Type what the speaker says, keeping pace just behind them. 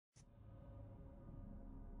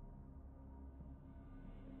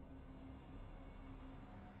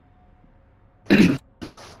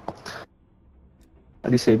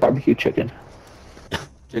do you say barbecue chicken?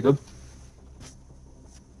 Jacob?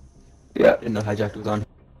 Yeah. Didn't know Hijacked was on.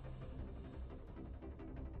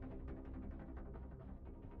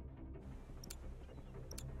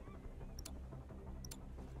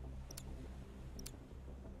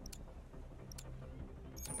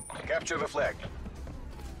 Capture the flag.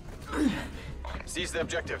 Seize the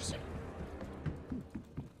objectives.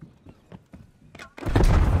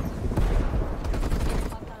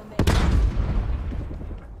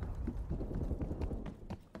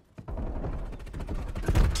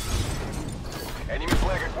 Enemy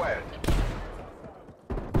flag acquired.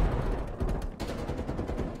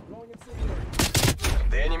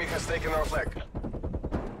 The enemy has taken our flag.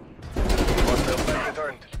 Hostile flag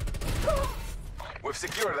returned. We've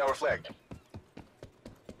secured our flag.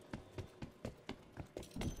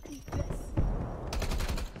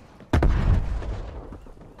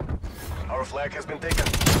 Our flag has been taken.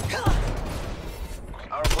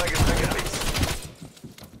 Our flag is taken, please.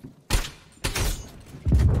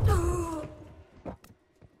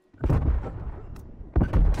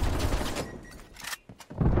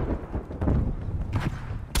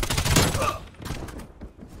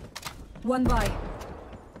 One by.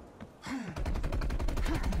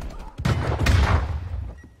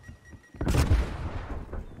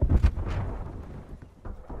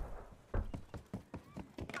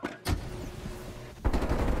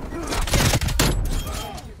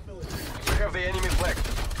 We have the enemy flag.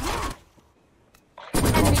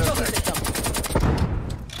 Enemy trophy system.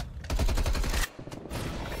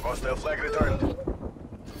 Hostile flag returned.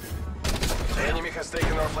 The enemy has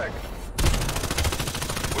taken our flag.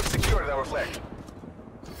 We've secured our flag.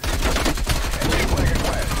 Enemy flag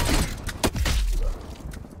acquired.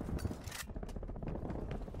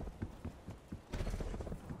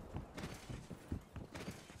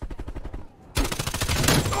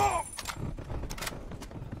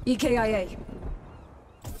 EKIA.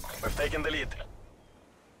 We've taken the lead.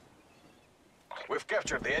 We've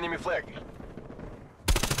captured the enemy flag.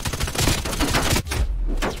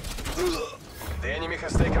 The enemy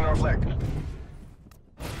has taken our flag.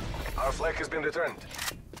 Our flag has been returned.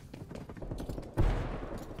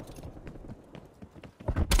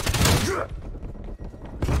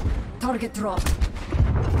 Target dropped.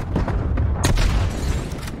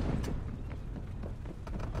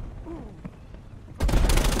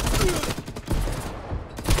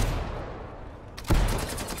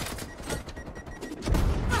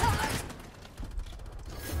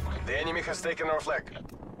 The enemy has taken our flag.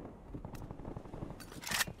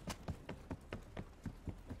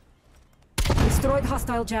 Destroyed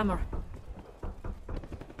hostile jammer.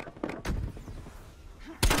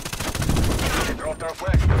 They dropped our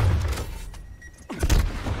flag.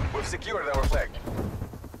 We've secured our flag.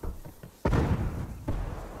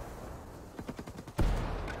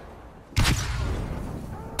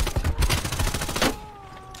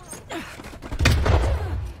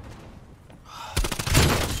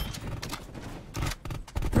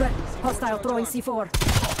 Red. Hostile throwing C4.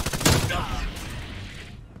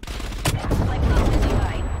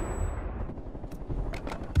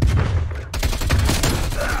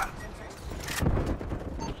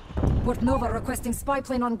 Port Nova requesting spy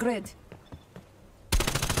plane on grid.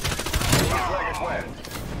 Enemy flag acquired.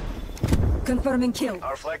 Confirming kill.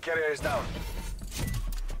 Our flag carrier is down.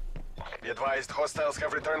 Be advised, hostiles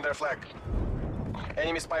have returned their flag.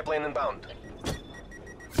 Enemy spy plane inbound.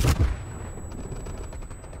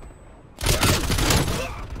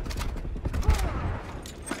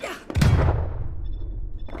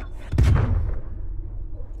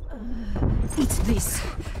 Eat this.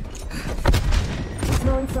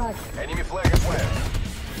 Throwing frag. Enemy flag acquired.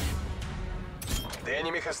 The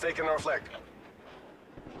enemy has taken our flag.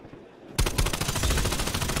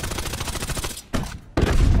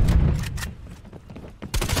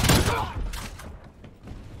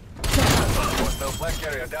 Hostile flag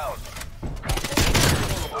carrier down.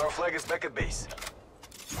 Our flag is back at base.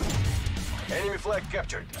 Enemy flag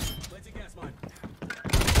captured. We're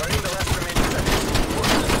in the last remaining seconds.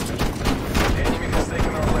 The enemy has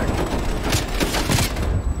taken our flag.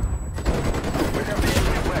 We have the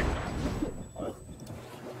enemy flag.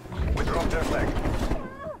 We dropped their flag.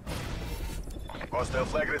 Hostile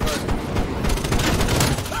flag returned.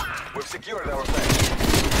 We've secured our flag.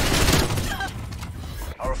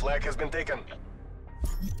 Our flag has been taken.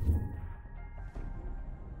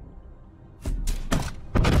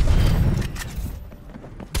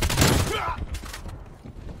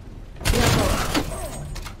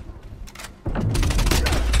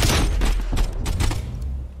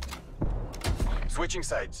 Switching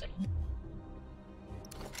sides.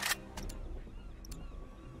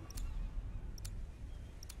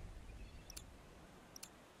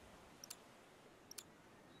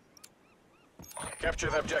 Capture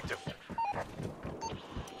the objective.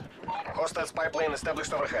 Hostile spy plane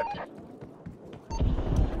established overhead.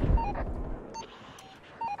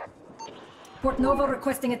 Port Nova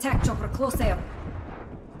requesting attack chopper close air.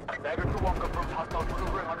 Dagger 2-1 confirms hostile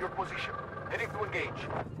maneuvering on your position. Heading to engage.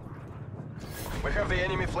 We have the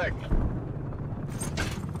enemy flag.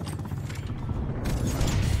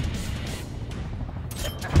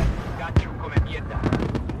 Got you, come mierda.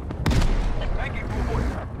 Tanking to avoid.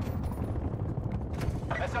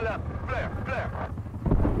 SLM, flare.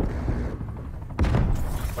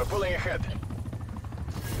 We're pulling ahead.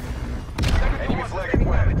 Dagger Enemy 2-1 flag sustaining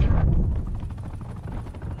acquired.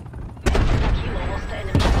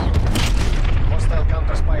 damage. Hostile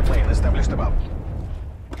counter spy plane established above.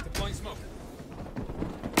 Deploying smoke.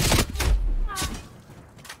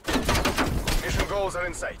 Mission goals are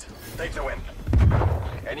in sight. Take the win.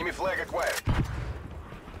 Enemy flag acquired.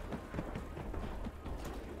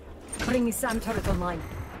 Bring me SAM turret online.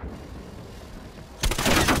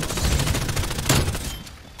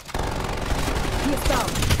 He is down.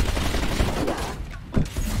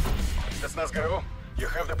 That's Nazgaro. You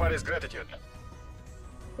have the party's gratitude.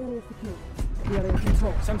 Area secure. We are in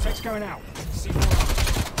control. Some checks going out.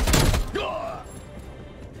 C4.